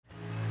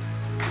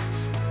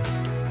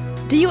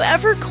Do you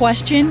ever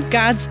question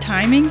God's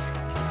timing?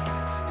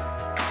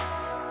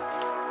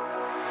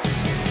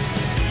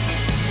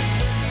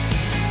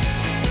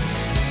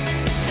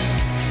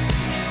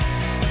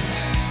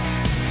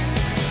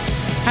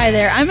 Hi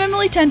there, I'm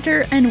Emily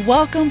Tenter, and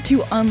welcome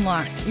to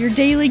Unlocked, your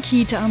daily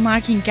key to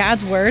unlocking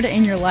God's Word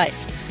in your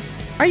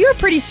life. Are you a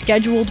pretty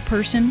scheduled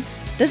person?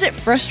 Does it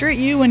frustrate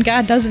you when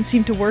God doesn't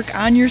seem to work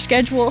on your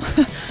schedule?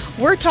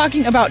 We're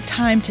talking about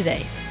time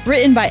today.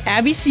 Written by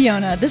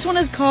Ciona, this one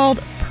is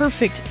called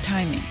Perfect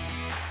Timing.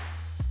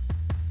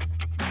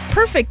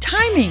 Perfect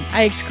timing,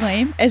 I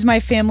exclaim as my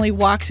family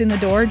walks in the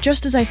door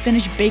just as I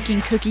finish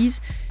baking cookies.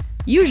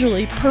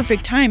 Usually,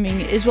 perfect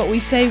timing is what we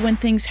say when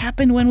things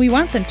happen when we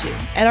want them to,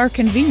 at our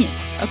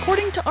convenience,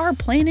 according to our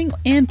planning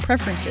and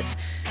preferences.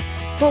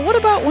 But what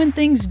about when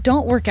things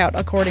don't work out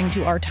according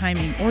to our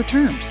timing or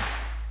terms?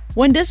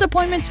 When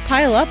disappointments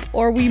pile up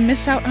or we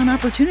miss out on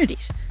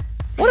opportunities?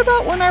 What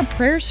about when our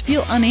prayers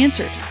feel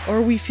unanswered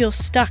or we feel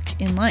stuck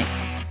in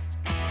life?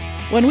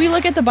 When we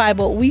look at the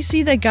Bible, we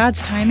see that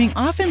God's timing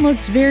often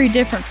looks very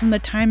different from the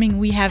timing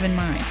we have in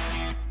mind.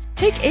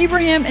 Take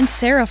Abraham and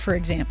Sarah, for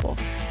example.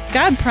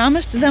 God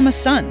promised them a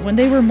son when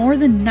they were more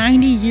than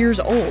 90 years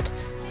old.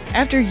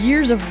 After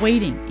years of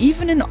waiting,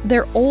 even in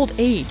their old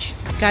age,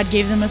 God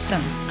gave them a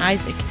son,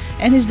 Isaac,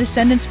 and his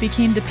descendants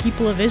became the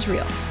people of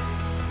Israel.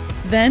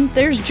 Then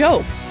there's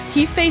Job.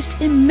 He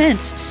faced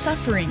immense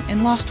suffering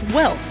and lost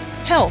wealth,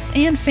 health,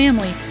 and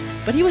family,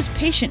 but he was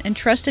patient and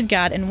trusted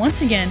God and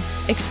once again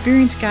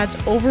experienced God's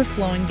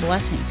overflowing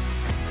blessing.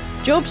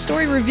 Job's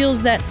story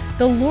reveals that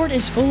the Lord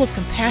is full of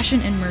compassion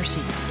and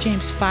mercy,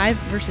 James 5,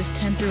 verses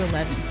 10 through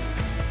 11.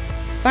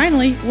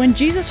 Finally, when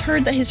Jesus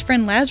heard that his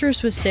friend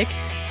Lazarus was sick,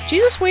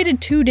 Jesus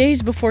waited 2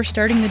 days before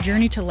starting the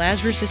journey to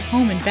Lazarus'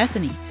 home in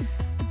Bethany.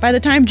 By the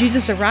time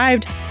Jesus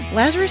arrived,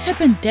 Lazarus had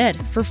been dead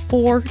for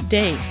 4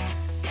 days.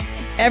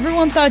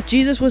 Everyone thought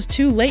Jesus was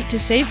too late to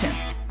save him,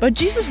 but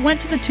Jesus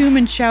went to the tomb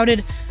and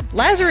shouted,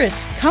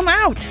 "Lazarus, come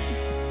out!"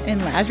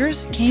 And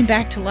Lazarus came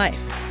back to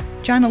life.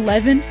 John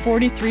 11,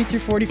 43 through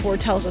 44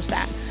 tells us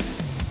that.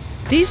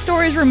 These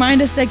stories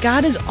remind us that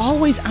God is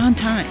always on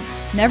time,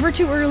 never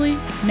too early,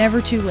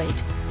 never too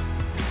late.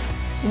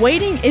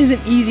 Waiting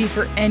isn't easy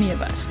for any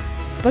of us,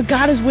 but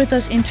God is with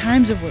us in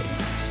times of waiting,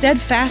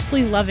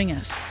 steadfastly loving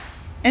us.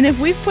 And if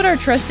we've put our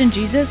trust in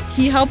Jesus,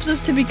 He helps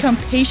us to become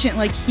patient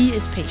like He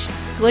is patient.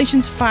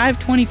 Galatians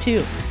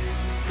 5:22.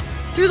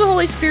 Through the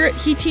Holy Spirit,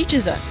 He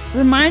teaches us,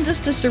 reminds us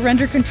to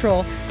surrender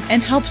control,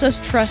 and helps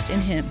us trust in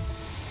Him.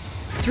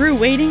 Through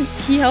waiting,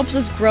 He helps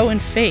us grow in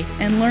faith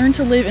and learn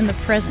to live in the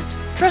present,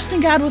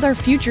 trusting God with our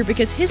future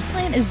because His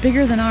plan is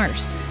bigger than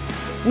ours.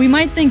 We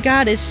might think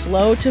God is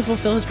slow to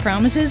fulfill His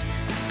promises,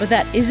 but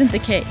that isn't the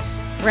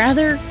case.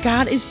 Rather,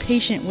 God is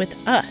patient with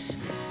us,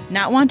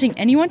 not wanting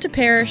anyone to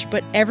perish,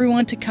 but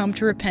everyone to come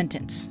to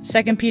repentance.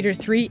 2 Peter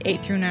 3,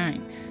 8 through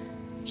 9.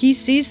 He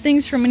sees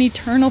things from an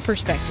eternal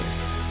perspective,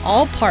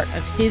 all part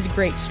of His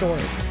great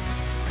story.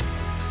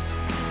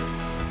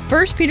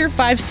 1 Peter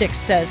 5:6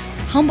 says,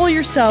 "Humble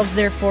yourselves,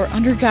 therefore,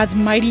 under God's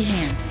mighty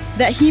hand,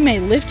 that He may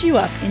lift you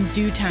up in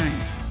due time."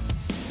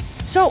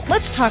 So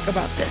let's talk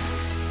about this.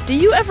 Do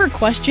you ever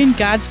question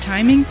God's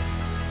timing?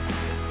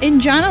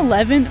 In John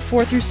 11,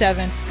 4 through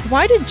 7,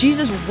 why did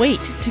Jesus wait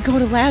to go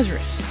to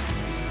Lazarus?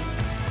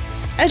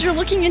 As you're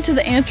looking into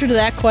the answer to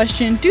that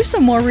question, do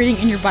some more reading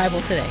in your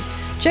Bible today.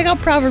 Check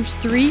out Proverbs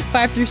 3,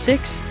 5 through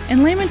 6,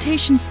 and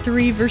Lamentations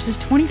 3, verses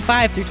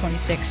 25 through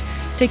 26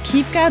 to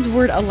keep God's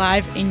Word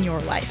alive in your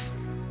life.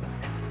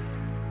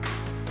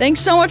 Thanks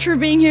so much for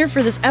being here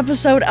for this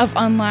episode of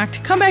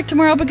Unlocked. Come back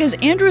tomorrow because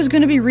Andrew is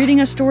going to be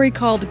reading a story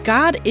called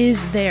God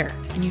is There,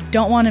 and you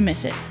don't want to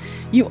miss it.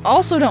 You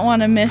also don't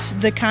want to miss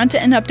the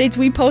content and updates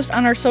we post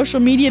on our social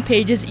media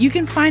pages. You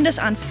can find us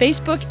on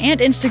Facebook and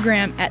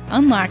Instagram at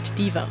Unlocked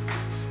Devo.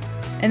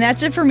 And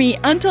that's it for me.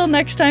 Until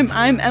next time,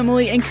 I'm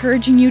Emily,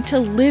 encouraging you to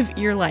live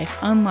your life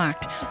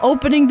unlocked,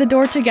 opening the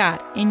door to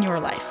God in your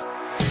life.